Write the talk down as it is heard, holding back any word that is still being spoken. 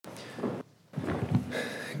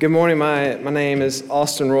Good morning. My name is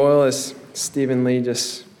Austin Royal, as Stephen Lee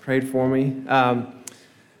just prayed for me.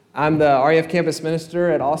 I'm the REF campus minister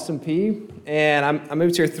at Austin Peay, and I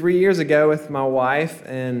moved here 3 years ago with my wife,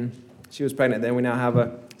 and she was pregnant then. We now have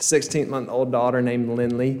a 16-month-old daughter named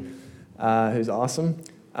Lindley, who's awesome.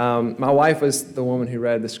 My wife was the woman who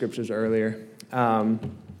read the scriptures earlier. It's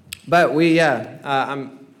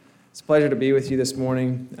a pleasure to be with you this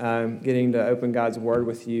morning, getting to open God's Word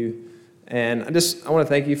with you. And I want to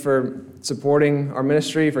thank you for supporting our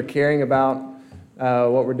ministry, for caring about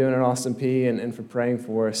what we're doing at Austin Peay, and for praying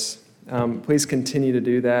for us. Please continue to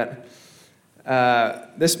do that.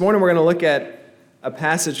 This morning we're going to look at a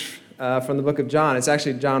passage from the book of John. It's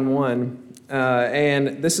actually John 1.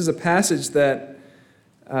 And this is a passage that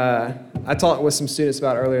I talked with some students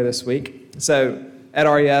about earlier this week. So at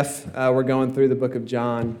REF, we're going through the book of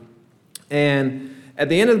John. And at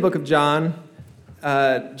the end of the book of John,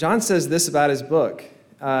 John says this about his book.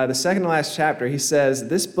 The second to last chapter, he says,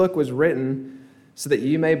 "This book was written so that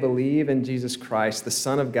you may believe in Jesus Christ, the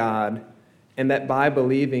Son of God, and that by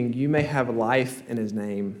believing you may have life in his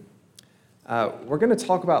name." We're going to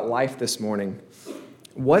talk about life this morning.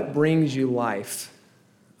 What brings you life?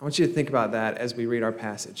 I want you to think about that as we read our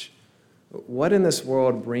passage. What in this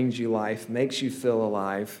world brings you life, makes you feel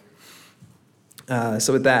alive?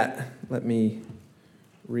 So with that, let me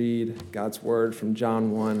read God's word from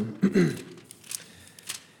John 1.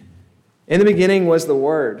 In the beginning was the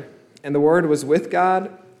Word, and the Word was with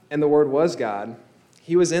God, and the Word was God.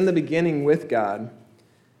 He was in the beginning with God.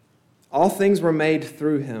 All things were made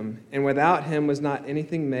through him, and without him was not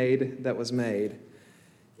anything made that was made.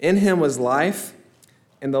 In him was life,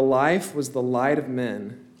 and the life was the light of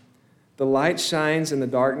men. The light shines in the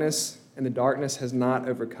darkness, and the darkness has not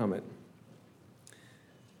overcome it.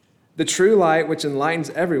 The true light which enlightens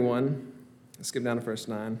everyone, let's skip down to verse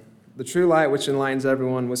 9. The true light which enlightens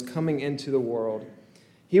everyone was coming into the world.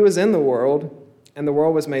 He was in the world, and the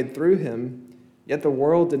world was made through him, yet the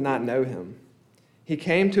world did not know him. He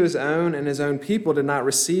came to his own, and his own people did not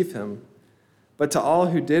receive him. But to all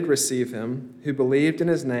who did receive him, who believed in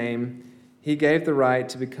his name, he gave the right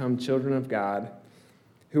to become children of God,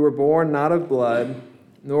 who were born not of blood,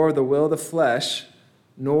 nor of the will of the flesh,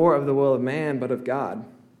 nor of the will of man, but of God.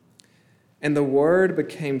 And the Word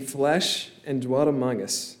became flesh and dwelt among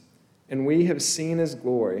us, and we have seen his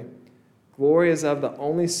glory. Glory as of the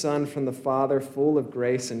only Son from the Father, full of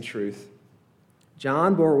grace and truth.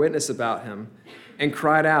 John bore witness about him and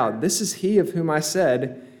cried out, "This is he of whom I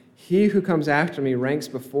said, 'He who comes after me ranks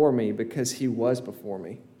before me, because he was before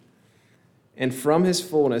me.' And from his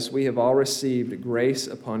fullness we have all received grace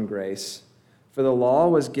upon grace. For the law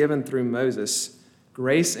was given through Moses,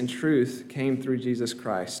 grace and truth came through Jesus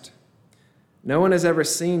Christ. No one has ever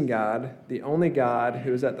seen God, the only God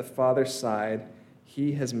who is at the Father's side.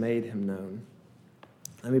 He has made him known."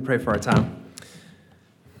 Let me pray for our time.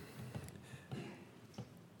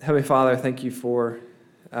 Heavenly Father, thank you for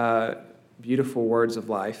beautiful words of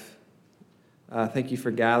life. Thank you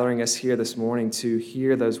for gathering us here this morning to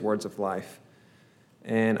hear those words of life.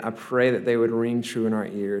 And I pray that they would ring true in our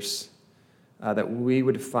ears, that we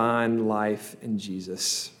would find life in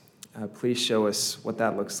Jesus. Please show us what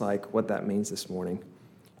that looks like, what that means this morning.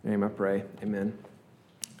 In your name I pray, amen.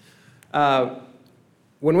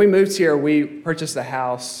 When we moved here, we purchased a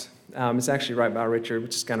house. It's actually right by Richard,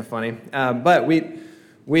 which is kind of funny. But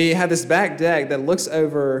we had this back deck that looks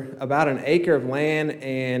over about an acre of land,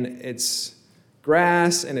 and it's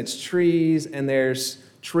grass, and it's trees, and there's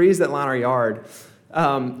trees that line our yard.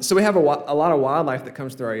 So we have a lot of wildlife that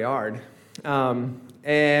comes through our yard.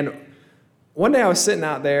 And one day I was sitting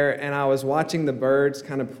out there, and I was watching the birds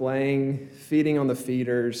kind of playing, feeding on the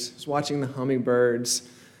feeders, was watching the hummingbirds,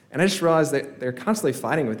 and I just realized that they're constantly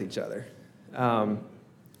fighting with each other. And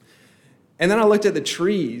then I looked at the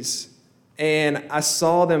trees, and I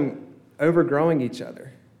saw them overgrowing each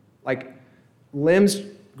other, like limbs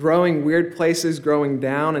growing weird places, growing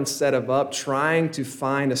down instead of up, trying to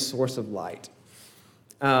find a source of light.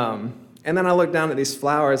 And then I looked down at these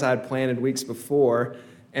flowers I had planted weeks before,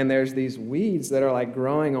 and there's these weeds that are like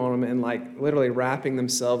growing on them and like literally wrapping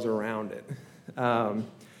themselves around it. And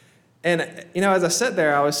as I sat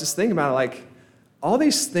there, I was just thinking about it, like all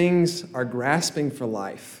these things are grasping for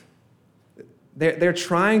life. They're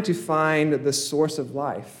trying to find the source of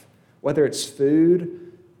life, whether it's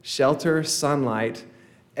food, shelter, sunlight.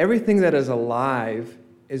 Everything that is alive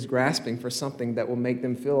is grasping for something that will make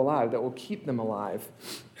them feel alive, that will keep them alive.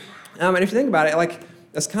 And if you think about it, like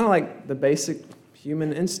that's kind of like the basic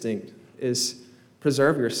human instinct is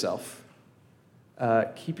preserve yourself.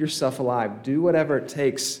 Keep yourself alive. Do whatever it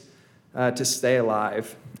takes to stay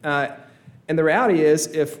alive. And And the reality is,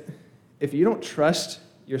 if you don't trust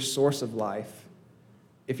your source of life,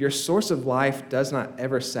 if your source of life does not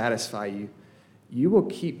ever satisfy you, you will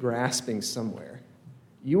keep grasping somewhere.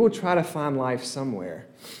 You will try to find life somewhere.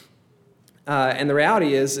 And the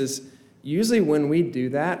reality is usually when we do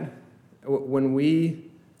that, when we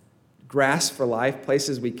grasp for life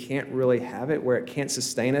places we can't really have it, where it can't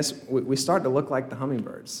sustain us, we start to look like the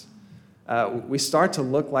hummingbirds. We start to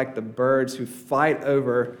look like the birds who fight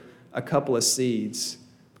over a couple of seeds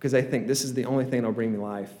because they think this is the only thing that will bring me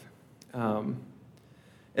life. And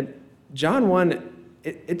John 1,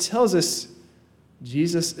 it tells us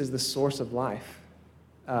Jesus is the source of life.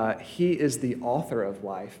 He is the author of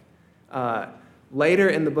life. Later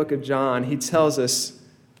in the book of John, he tells us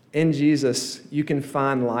in Jesus you can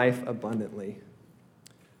find life abundantly.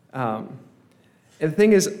 And the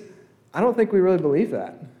thing is, I don't think we really believe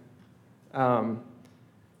that. And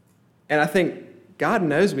I think God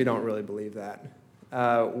knows we don't really believe that,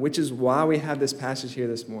 which is why we have this passage here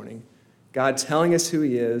this morning. God telling us who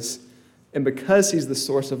he is, and because he's the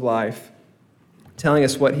source of life, telling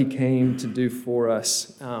us what he came to do for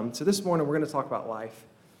us. So this morning we're going to talk about life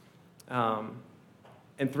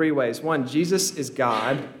in three ways. One, Jesus is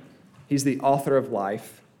God. He's the author of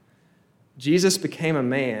life. Jesus became a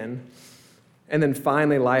man. And then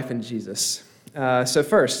finally, life in Jesus. So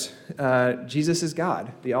first, Jesus is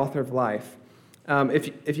God, the author of life.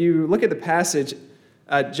 If you look at the passage,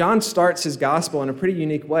 John starts his gospel in a pretty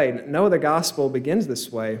unique way. No other gospel begins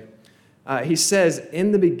this way. He says,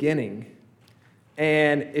 in the beginning.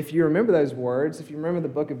 And if you remember those words, if you remember the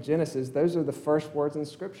book of Genesis, those are the first words in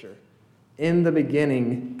Scripture. In the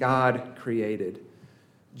beginning, God created.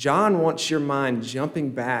 John wants your mind jumping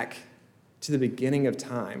back to the beginning of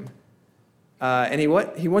time. And he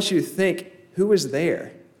wants you to think, who was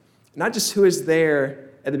there? Not just who is there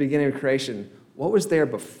at the beginning of creation, what was there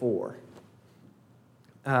before?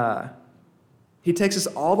 He takes us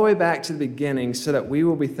all the way back to the beginning so that we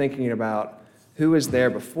will be thinking about who was there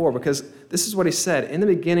before, because this is what he said. In the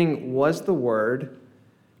beginning was the Word,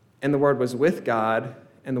 and the Word was with God,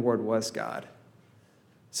 and the Word was God.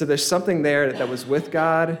 So there's something there that was with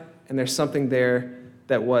God, and there's something there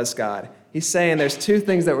that was God. He's saying there's two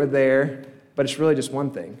things that were there, but it's really just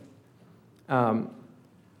one thing.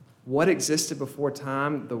 What existed before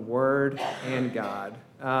time? The Word and God.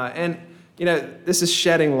 And, this is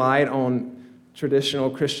shedding light on traditional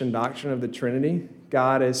Christian doctrine of the Trinity.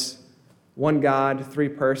 God is one God, three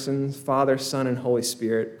persons, Father, Son, and Holy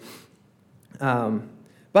Spirit.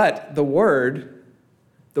 But the Word,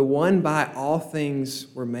 the one by all things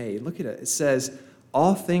were made. Look at it. It says,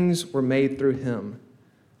 all things were made through him.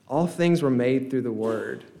 All things were made through the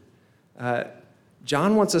Word.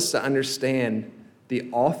 John wants us to understand the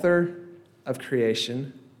author of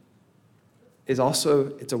creation is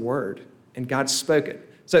also, it's a word, and God spoke it.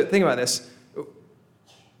 So think about this.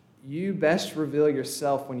 You best reveal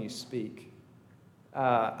yourself when you speak.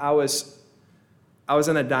 I was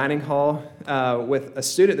in a dining hall with a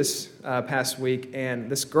student this past week, and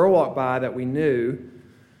this girl walked by that we knew.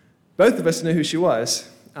 Both of us knew who she was.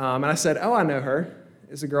 And I said, I know her.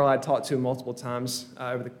 It's a girl I'd talked to multiple times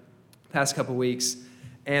over the past couple weeks.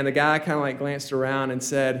 And the guy kind of glanced around and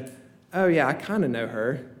said, oh, yeah, I kind of know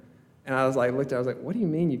her. And I was looked at her, I was like, what do you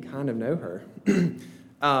mean you kind of know her?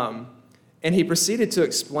 And he proceeded to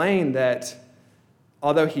explain that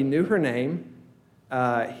although he knew her name,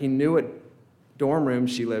 he knew what dorm room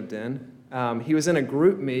she lived in. He was in a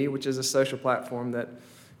GroupMe, which is a social platform that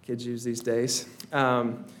kids use these days.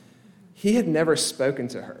 He had never spoken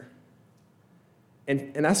to her.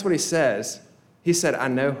 And that's what he says. He said, I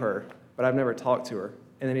know her, but I've never talked to her.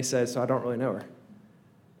 And then he said, so I don't really know her.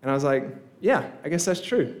 And I was like, yeah, I guess that's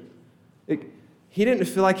true. He didn't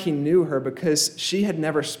feel like he knew her because she had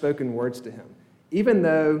never spoken words to him. Even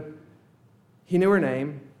though he knew her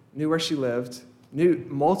name, knew where she lived, knew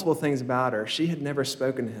multiple things about her, she had never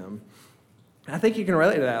spoken to him. And I think you can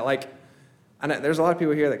relate to that. I know there's a lot of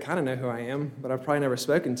people here that kind of know who I am, but I've probably never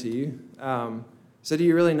spoken to you. So do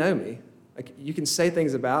you really know me? You can say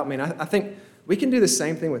things about me. And I think we can do the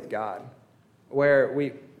same thing with God, where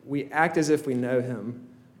we act as if we know him,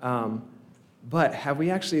 but have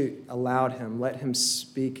we actually allowed him, let him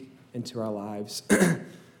speak into our lives?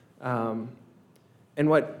 And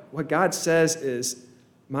what God says is,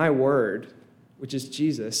 my word, which is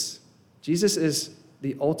Jesus is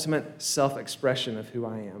the ultimate self-expression of who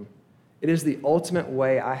I am. It is the ultimate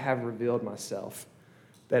way I have revealed myself,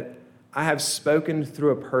 that I have spoken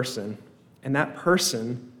through a person, and that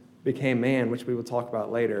person became man, which we will talk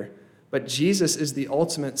about later. But Jesus is the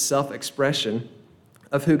ultimate self-expression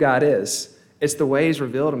of who God is. It's the way he's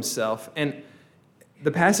revealed himself. And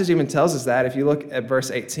The passage even tells us that. If you look at verse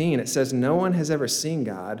 18, it says, "No one has ever seen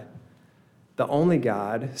God. The only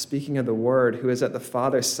God, speaking of the Word, who is at the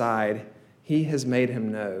Father's side, he has made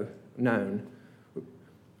him known."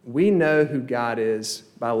 We know who God is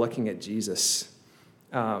by looking at Jesus.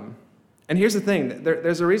 And here's the thing.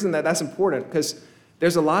 There's a reason that that's important, because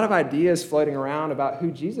there's a lot of ideas floating around about who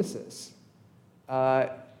Jesus is.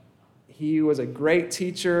 He was a great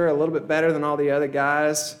teacher, a little bit better than all the other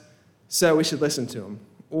guys, so we should listen to him.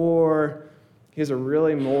 Or he's a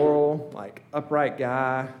really moral, upright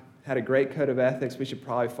guy, had a great code of ethics, we should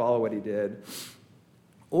probably follow what he did.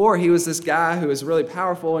 Or he was this guy who was really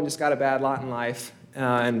powerful and just got a bad lot in life,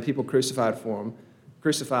 and people crucified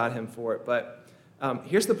him for it. But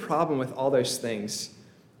here's the problem with all those things.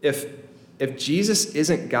 If Jesus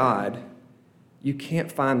isn't God, you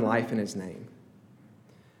can't find life in his name.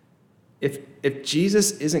 If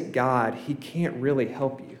Jesus isn't God, he can't really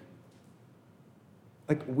help you.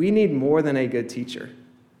 We need more than a good teacher.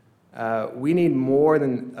 We need more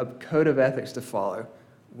than a code of ethics to follow.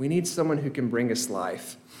 We need someone who can bring us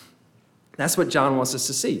life. That's what John wants us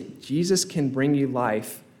to see. Jesus can bring you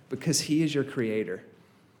life because he is your creator.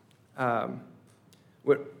 When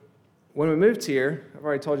we moved here, I've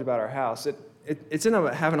already told you about our house. It's ended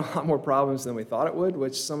up having a lot more problems than we thought it would,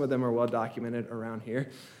 which some of them are well documented around here.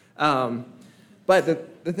 But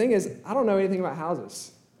the thing is, I don't know anything about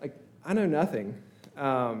houses. I know nothing.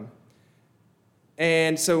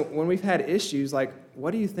 And so when we've had issues,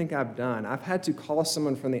 what do you think I've done? I've had to call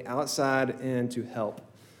someone from the outside in to help.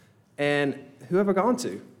 And who have I gone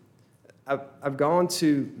to? I've gone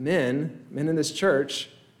to men in this church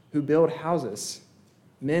who build houses,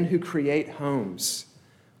 men who create homes.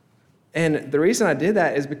 And the reason I did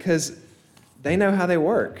that is because they know how they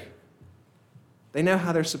work. They know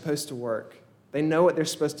how they're supposed to work. They know what they're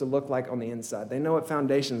supposed to look like on the inside. They know what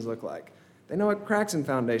foundations look like. They know what cracks in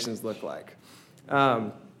foundations look like.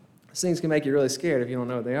 These things can make you really scared if you don't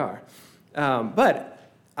know what they are. But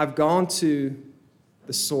I've gone to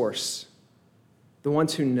the source, the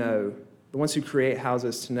ones who know, the ones who create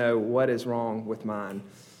houses to know what is wrong with mine.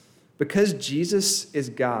 Because Jesus is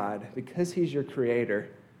God, because he's your creator,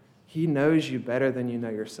 he knows you better than you know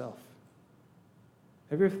yourself.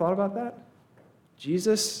 Have you ever thought about that?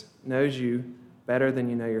 Jesus knows you better than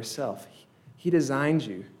you know yourself. He designed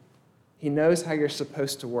you. He knows how you're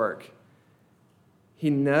supposed to work. He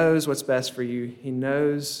knows what's best for you. He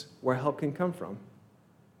knows where help can come from.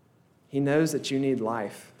 He knows that you need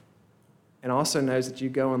life, and also knows that you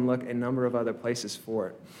go and look a number of other places for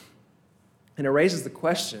it. And it raises the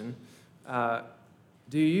question,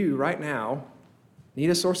 do you right now need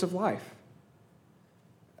a source of life?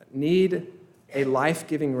 Need a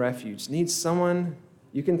life-giving refuge? Need someone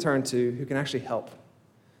you can turn to who can actually help?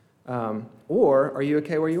 Or are you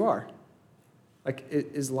okay where you are?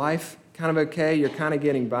 Is life kind of okay? You're kind of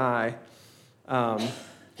getting by. And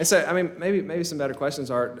so, maybe some better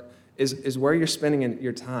questions is where you're spending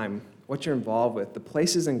your time, what you're involved with, the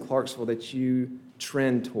places in Clarksville that you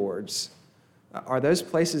trend towards. Are those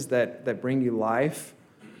places that bring you life,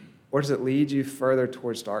 or does it lead you further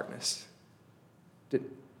towards darkness? Do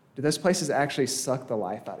those places actually suck the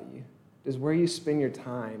life out of you? Does where you spend your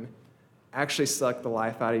time actually suck the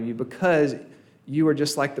life out of you because you are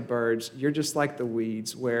just like the birds, you're just like the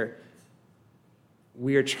weeds, where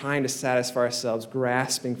we are trying to satisfy ourselves,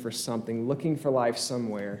 grasping for something, looking for life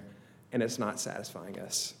somewhere, and it's not satisfying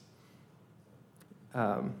us?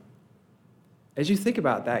 As you think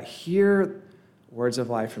about that, hear words of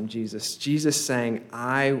life from Jesus. Jesus saying,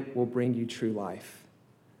 I will bring you true life.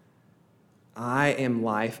 I am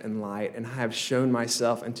life and light, and I have shown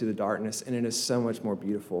myself into the darkness, and it is so much more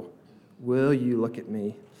beautiful. Will you look at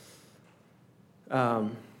me?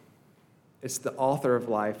 It's the author of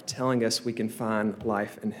life telling us we can find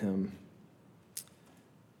life in him.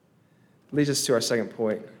 Leads us to our second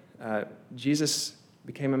point. Jesus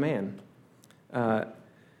became a man.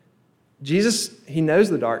 Jesus, he knows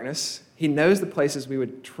the darkness. He knows the places we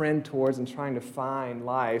would trend towards in trying to find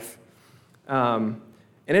life. And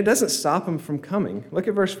it doesn't stop him from coming. Look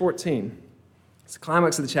at verse 14. It's the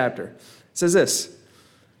climax of the chapter. It says this,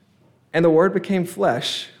 "And the Word became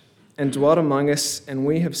flesh and dwelt among us, and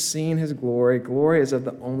we have seen his glory. Glory is of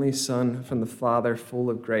the only Son from the Father, full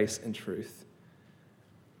of grace and truth."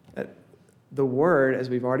 The Word, as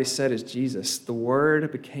we've already said, is Jesus. The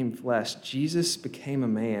Word became flesh. Jesus became a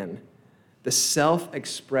man. The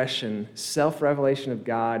self-expression, self-revelation of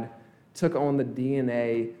God took on the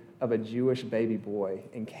DNA of a Jewish baby boy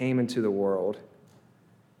and came into the world.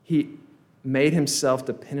 He made himself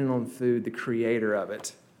dependent on food, the creator of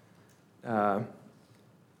it.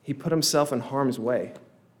 He put himself in harm's way.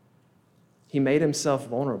 He made himself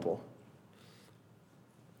vulnerable.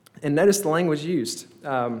 And notice the language used.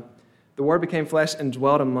 The Word became flesh and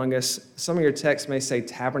dwelt among us. Some of your texts may say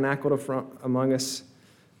tabernacled among us.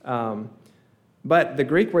 But the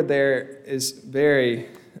Greek word there is very,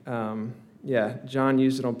 John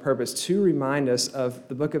used it on purpose to remind us of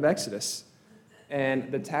the book of Exodus.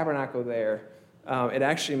 And the tabernacle there, it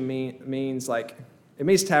actually means it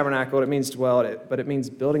means tabernacle, it means dwell, but it means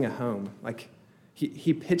building a home. Like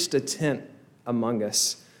he pitched a tent among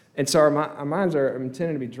us. And so our minds are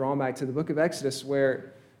intended to be drawn back to the book of Exodus,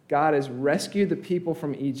 where God has rescued the people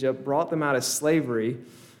from Egypt, brought them out of slavery,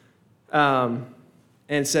 and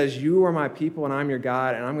says, you are my people and I'm your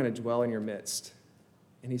God, and I'm going to dwell in your midst.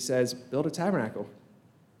 And he says, build a tabernacle.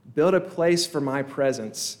 Build a place for my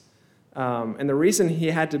presence. And the reason he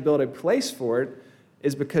had to build a place for it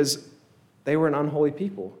is because they were an unholy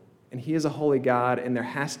people, and he is a holy God, and there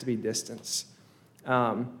has to be distance.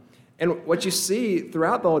 And what you see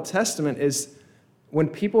throughout the Old Testament is when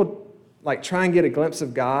people try and get a glimpse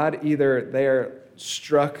of God, either they're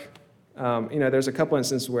struck. There's a couple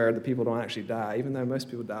instances where the people don't actually die, even though most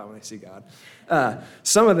people die when they see God.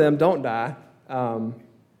 Some of them don't die,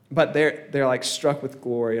 but they're struck with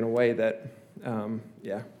glory in a way that,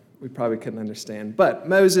 we probably couldn't understand. But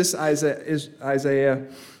Moses, Isaiah.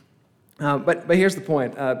 But here's the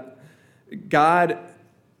point. God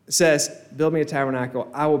says, build me a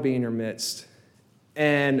tabernacle, I will be in your midst.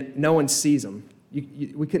 And no one sees him.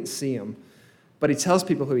 We couldn't see him. But he tells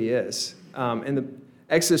people who he is. In the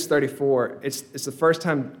Exodus 34, it's the first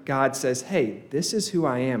time God says, hey, this is who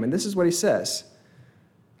I am. And this is what he says.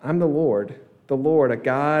 I'm the Lord, a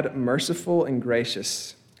God merciful and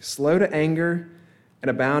gracious, slow to anger and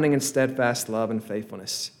abounding in steadfast love and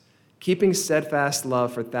faithfulness, keeping steadfast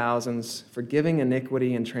love for thousands, forgiving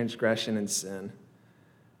iniquity and transgression and sin.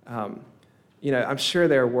 I'm sure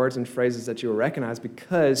there are words and phrases that you will recognize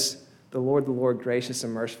because the Lord, gracious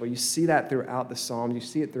and merciful. You see that throughout the Psalms. You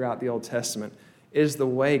see it throughout the Old Testament. It is the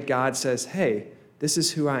way God says, hey, this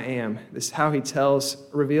is who I am. This is how he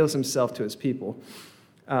reveals himself to his people.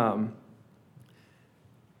 But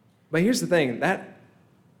here's the thing. That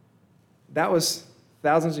was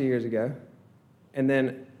thousands of years ago. And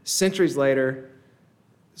then centuries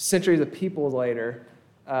of people later,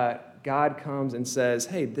 God comes and says,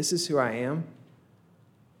 hey, this is who I am.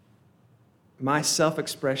 My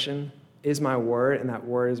self-expression is my word, and that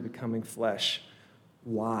word is becoming flesh.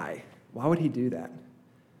 Why? Why would he do that?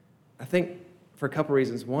 I think for a couple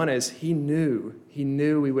reasons. One is he knew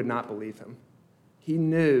we would not believe him. He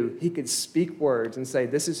knew he could speak words and say,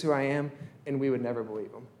 this is who I am, and we would never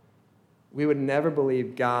believe him. We would never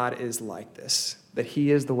believe God is like this, that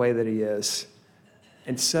he is the way that he is.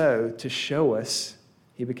 And so, to show us,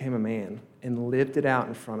 he became a man and lived it out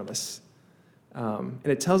in front of us. And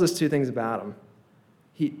it tells us two things about him.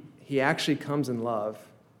 He actually comes in love,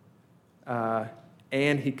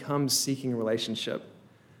 and he comes seeking a relationship.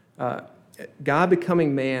 God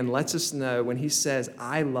becoming man lets us know when he says,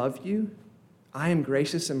 I love you, I am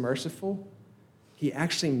gracious and merciful, he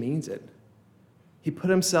actually means it. He put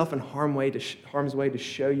himself in harm's way to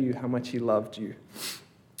show you how much he loved you.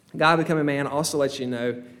 God becoming man also lets you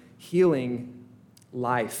know healing,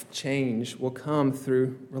 life, change will come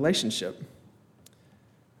through relationship.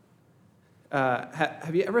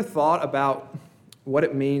 Have you ever thought about what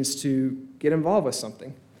it means to get involved with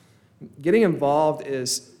something? Getting involved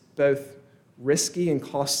is both risky and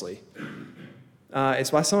costly.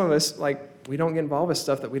 It's why some of us, we don't get involved with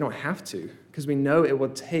stuff that we don't have to, because we know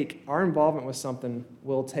our involvement with something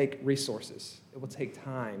will take resources. It will take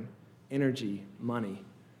time, energy, money.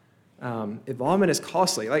 Involvement is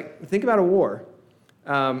costly. Think about a war.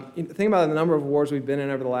 Think about the number of wars we've been in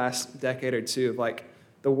over the last decade or two,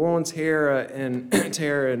 the war on terror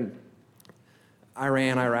in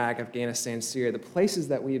Iran, Iraq, Afghanistan, Syria, the places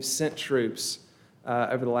that we have sent troops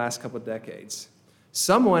over the last couple of decades.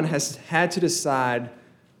 Someone has had to decide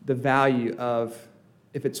the value of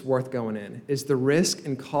if it's worth going in. Is the risk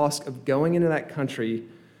and cost of going into that country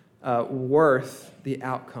worth the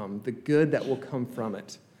outcome, the good that will come from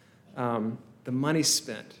it, the money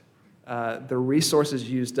spent, the resources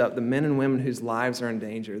used up, the men and women whose lives are in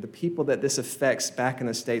danger, the people that this affects back in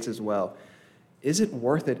the States as well? Is it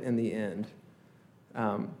worth it in the end?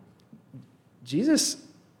 Jesus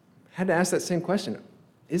had to ask that same question.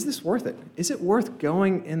 Is this worth it? Is it worth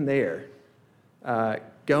going in there?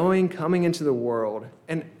 Coming into the world?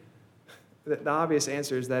 And the obvious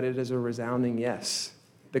answer is that it is a resounding yes.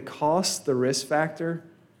 The cost, the risk factor,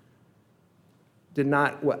 did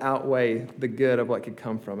not outweigh the good of what could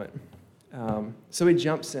come from it. So he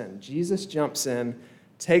jumps in. Jesus jumps in,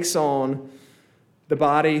 takes on the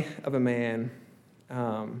body of a man.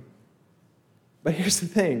 But here's the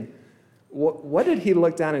thing. What did he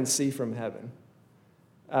look down and see from heaven?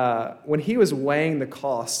 When he was weighing the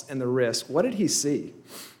costs and the risk, what did he see?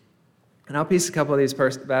 And I'll piece a couple of these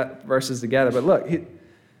verses together, but look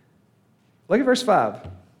at verse 5.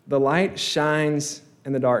 The light shines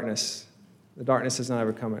in the darkness. The darkness has not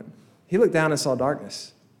overcome it. He looked down and saw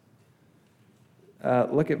darkness.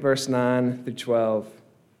 Look at verse 9 through 12.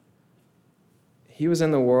 He was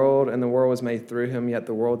in the world, and the world was made through him, yet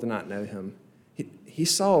the world did not know him. He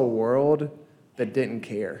saw a world that didn't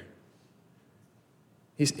care.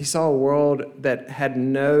 He saw a world that had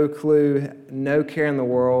no clue, no care in the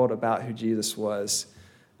world about who Jesus was.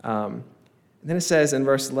 And then it says in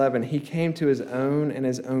verse 11, he came to his own, and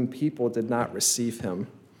his own people did not receive him.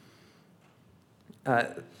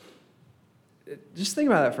 Just think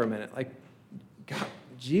about that for a minute. Like, God,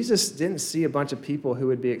 Jesus didn't see a bunch of people who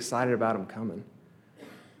would be excited about him coming.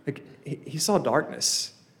 Like, he saw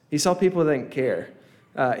darkness. He saw people that didn't care.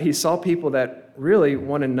 He saw people that really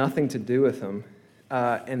wanted nothing to do with him.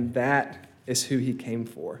 And that is who he came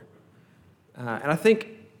for. And I think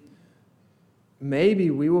maybe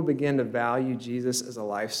we will begin to value Jesus as a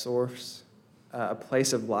life source, a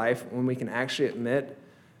place of life, when we can actually admit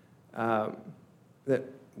that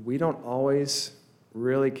we don't always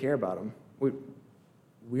really care about him.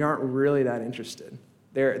 We aren't really that interested.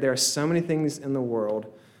 There are so many things in the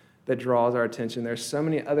world that draws our attention. There are so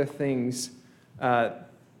many other things that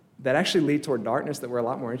actually lead toward darkness that we're a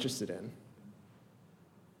lot more interested in.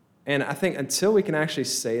 And I think until we can actually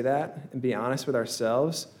say that and be honest with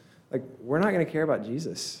ourselves, like, we're not going to care about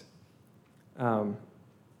Jesus. And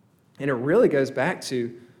it really goes back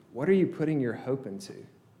to, what are you putting your hope into?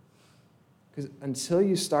 Because until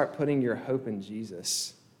you start putting your hope in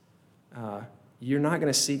Jesus, you're not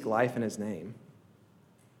going to seek life in his name.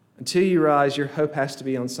 Until you realize your hope has to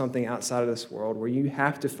be on something outside of this world, where you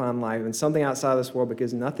have to find life in something outside of this world,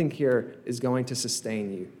 because nothing here is going to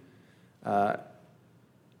sustain you.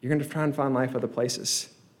 You're going to try and find life other places.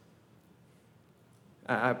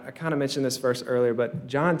 I kind of mentioned this verse earlier, but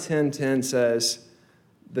John 10:10 says,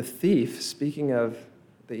 the thief, speaking of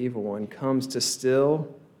the evil one, comes to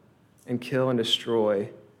steal and kill and destroy.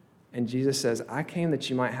 And Jesus says, I came that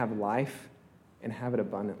you might have life and have it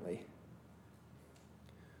abundantly.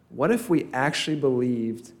 What if we actually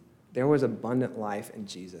believed there was abundant life in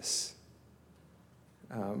Jesus?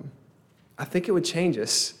 I think it would change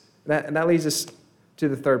us. And that leads us to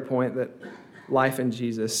the third point, that life in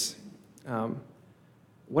Jesus.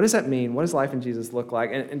 What does that mean? What does life in Jesus look like?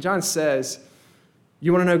 And John says,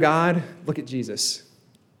 you want to know God? Look at Jesus.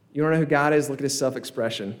 You want to know who God is? Look at his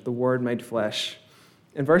self-expression, the Word made flesh.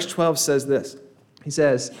 And verse 12 says this. He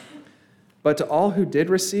says, but to all who did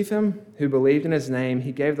receive him, who believed in his name,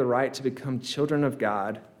 he gave the right to become children of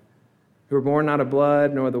God, who were born not of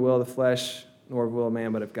blood, nor of the will of the flesh, nor of the will of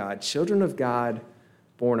man, but of God. Children of God,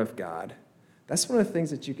 born of God. That's one of the things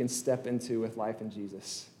that you can step into with life in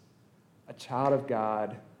Jesus. A child of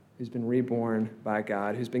God who's been reborn by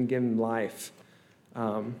God, who's been given life.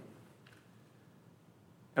 And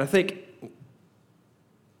I think,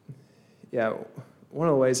 one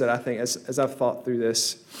of the ways that I think, as I've thought through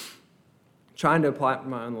this, trying to apply it in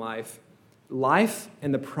my own life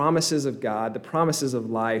and the promises of God, the promises of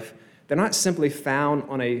life, they're not simply found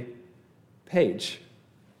on a page.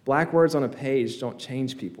 Black words on a page don't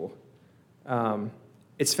change people.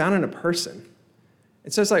 It's found in a person.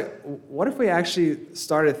 And so it's like, what if we actually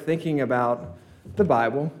started thinking about the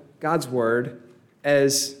Bible, God's Word,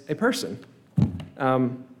 as a person?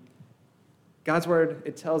 God's Word,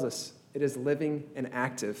 it tells us it is living and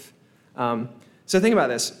active. So think about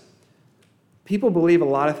this. People believe a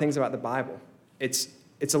lot of things about the Bible. It's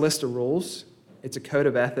a list of rules. It's a code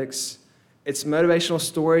of ethics. It's motivational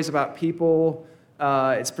stories about people.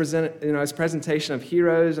 It's presentation of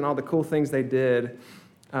heroes and all the cool things they did.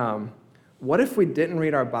 What if we didn't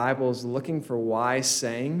read our Bibles looking for wise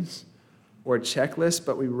sayings or a checklist,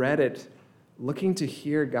 but we read it looking to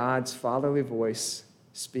hear God's fatherly voice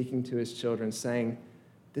speaking to his children, saying,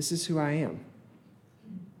 this is who I am.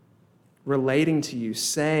 Relating to you,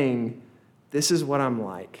 saying, this is what I'm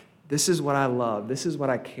like. This is what I love. This is what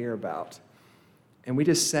I care about. And we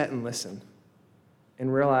just sat and listened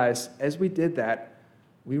and realized as we did that,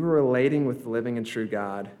 we were relating with the living and true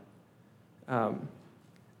God.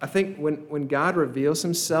 I think when God reveals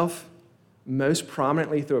himself most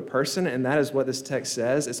prominently through a person, and that is what this text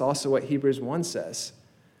says, it's also what Hebrews 1 says,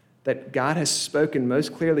 that God has spoken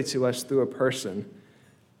most clearly to us through a person.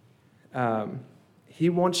 He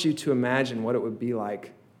wants you to imagine what it would be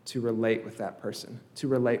like to relate with that person, to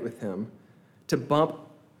relate with him, to bump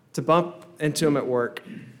into him at work,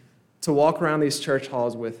 to walk around these church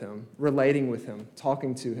halls with him, relating with him,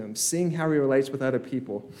 talking to him, seeing how he relates with other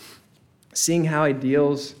people, seeing how he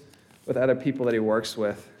deals with other people that he works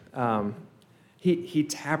with. He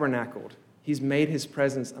tabernacled. He's made his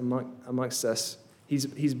presence amongst us.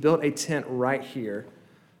 He's built a tent right here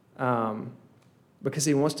because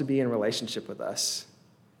he wants to be in relationship with us.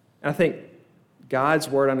 And I think God's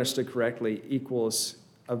word understood correctly equals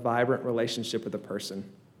a vibrant relationship with a person,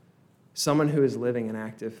 someone who is living and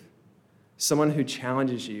active, someone who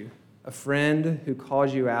challenges you, a friend who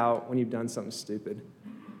calls you out when you've done something stupid,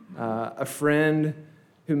 a friend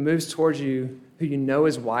who moves towards you, who you know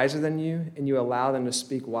is wiser than you, and you allow them to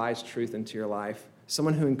speak wise truth into your life,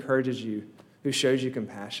 someone who encourages you, who shows you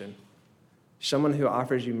compassion, someone who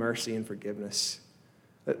offers you mercy and forgiveness.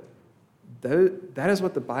 That is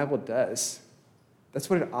what the Bible does. That's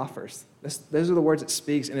what it offers. Those are the words it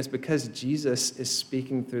speaks, and it's because Jesus is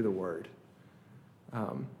speaking through the word.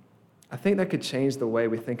 I think that could change the way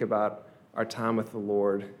we think about our time with the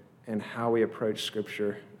Lord and how we approach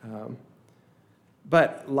Scripture.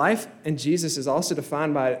 But life in Jesus is also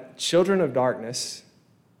defined by children of darkness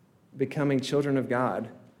becoming children of God,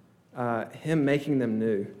 Him making them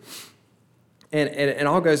new. And it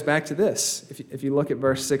all goes back to this. If you look at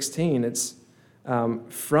verse 16, it's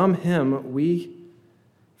from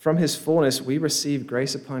His fullness, we receive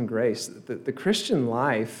grace upon grace. The Christian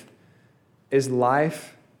life is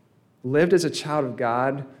life lived as a child of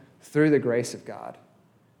God through the grace of God.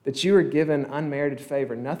 That you are given unmerited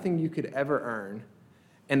favor, nothing you could ever earn.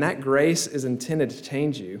 And that grace is intended to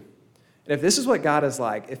change you. And if this is what God is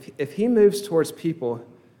like, if He moves towards people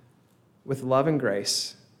with love and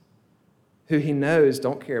grace, who He knows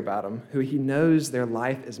don't care about them, who He knows their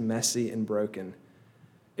life is messy and broken,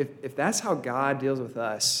 if that's how God deals with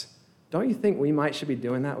us, don't you think we should be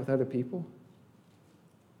doing that with other people?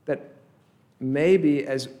 That maybe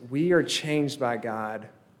as we are changed by God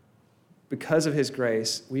because of His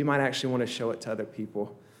grace, we might actually want to show it to other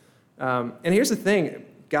people. And here's the thing.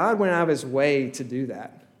 God went out of His way to do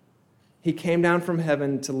that. He came down from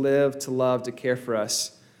heaven to live, to love, to care for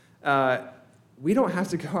us. We don't have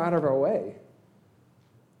to go out of our way.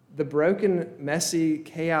 The broken, messy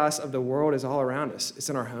chaos of the world is all around us. It's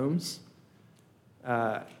in our homes.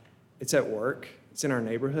 It's at work. It's in our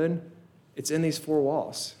neighborhood. It's in these four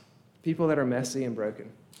walls. People that are messy and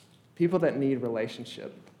broken. People that need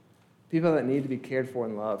relationship. People that need to be cared for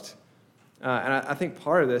and loved. And I think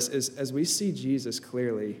part of this is as we see Jesus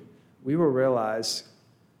clearly, we will realize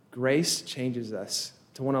grace changes us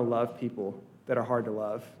to want to love people that are hard to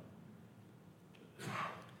love.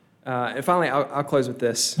 And finally, I'll close with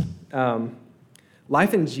this.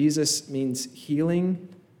 Life in Jesus means healing,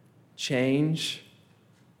 change,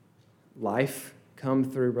 life come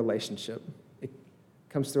through relationship. It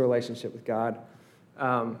comes through relationship with God.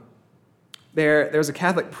 There was a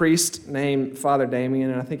Catholic priest named Father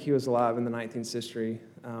Damien, and I think he was alive in the 19th century.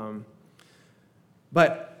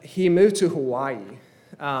 But he moved to Hawaii,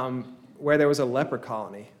 where there was a leper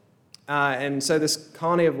colony. And so this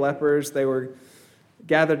colony of lepers, they were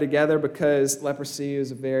gathered together because leprosy is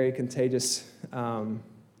a very contagious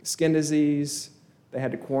skin disease. They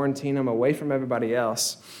had to quarantine them away from everybody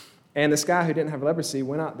else. And this guy who didn't have leprosy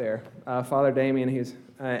went out there, Father Damien,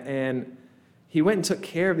 and he went and took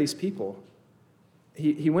care of these people.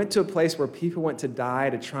 He went to a place where people went to die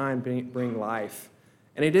to try and bring life.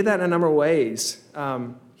 And he did that in a number of ways.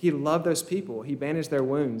 He loved those people. He bandaged their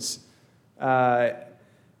wounds.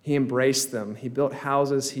 He embraced them. He built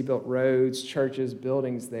houses. He built roads, churches,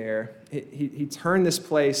 buildings there. He turned this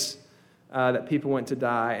place that people went to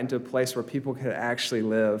die into a place where people could actually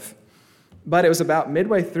live. But it was about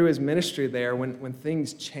midway through his ministry there when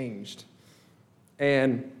things changed.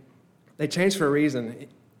 And they changed for a reason.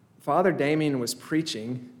 Father Damien was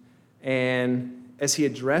preaching, and as he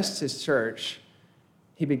addressed his church,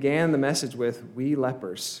 he began the message with, "We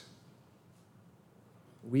lepers.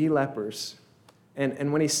 We lepers."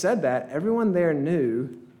 And when he said that, everyone there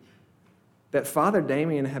knew that Father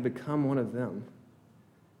Damien had become one of them.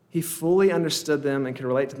 He fully understood them and could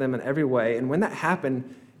relate to them in every way. And when that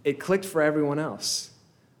happened, it clicked for everyone else.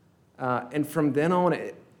 And from then on,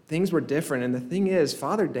 things were different. And the thing is,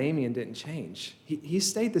 Father Damien didn't change. He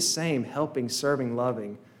stayed the same, helping, serving,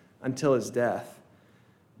 loving, until his death.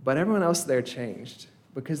 But everyone else there changed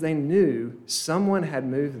because they knew someone had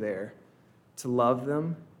moved there to love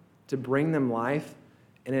them, to bring them life,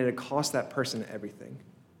 and it had cost that person everything.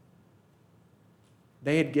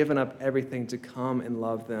 They had given up everything to come and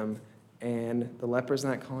love them, and the lepers in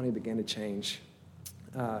that colony began to change.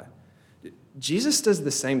 Jesus does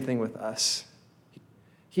the same thing with us.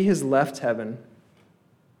 He has left heaven,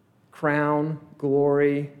 crown,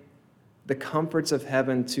 glory, the comforts of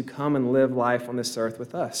heaven to come and live life on this earth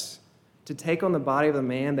with us, to take on the body of a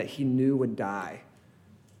man that he knew would die,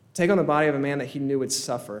 take on the body of a man that he knew would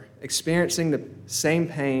suffer, experiencing the same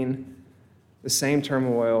pain, the same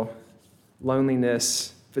turmoil,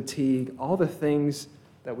 loneliness, fatigue, all the things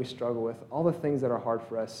that we struggle with, all the things that are hard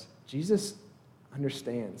for us. Jesus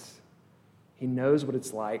understands. He knows what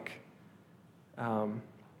it's like. All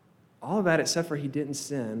of that except for he didn't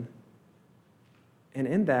sin. And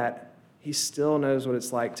in that, he still knows what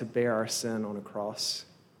it's like to bear our sin on a cross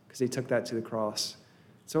because he took that to the cross.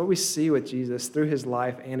 So what we see with Jesus through his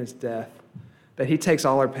life and his death, that he takes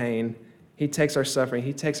all our pain, he takes our suffering,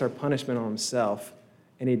 he takes our punishment on himself,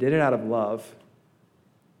 and he did it out of love.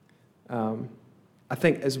 I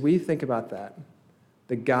think as we think about that,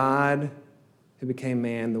 the God who became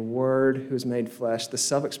man, the Word who was made flesh, the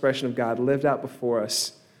self-expression of God lived out before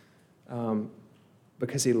us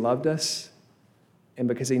because he loved us and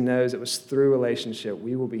because he knows it was through relationship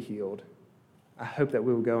we will be healed. I hope that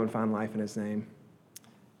we will go and find life in his name.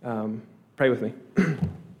 Pray with me.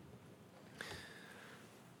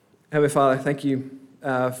 Heavenly Father, thank you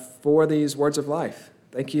for these words of life.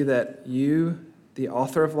 Thank you that you, the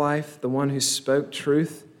author of life, the one who spoke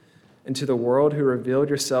truth into the world, who revealed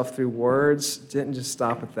yourself through words, didn't just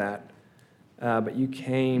stop at that, but you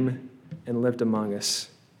came and lived among us.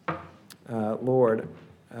 Lord,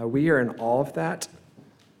 we are in awe of that,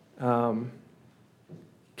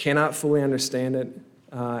 cannot fully understand it,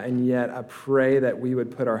 and yet I pray that we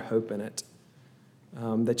would put our hope in it,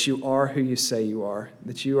 that you are who you say you are,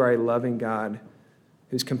 that you are a loving God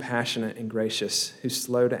who's compassionate and gracious, who's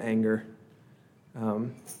slow to anger.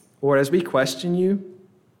 Lord, as we question you,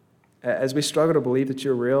 as we struggle to believe that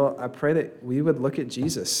you're real, I pray that we would look at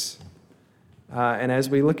Jesus. And as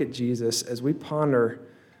we look at Jesus, as we ponder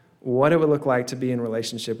what it would look like to be in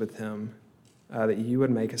relationship with him, that you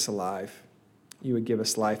would make us alive. You would give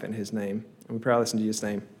us life in his name. And we pray all this in Jesus'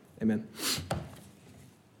 name. Amen.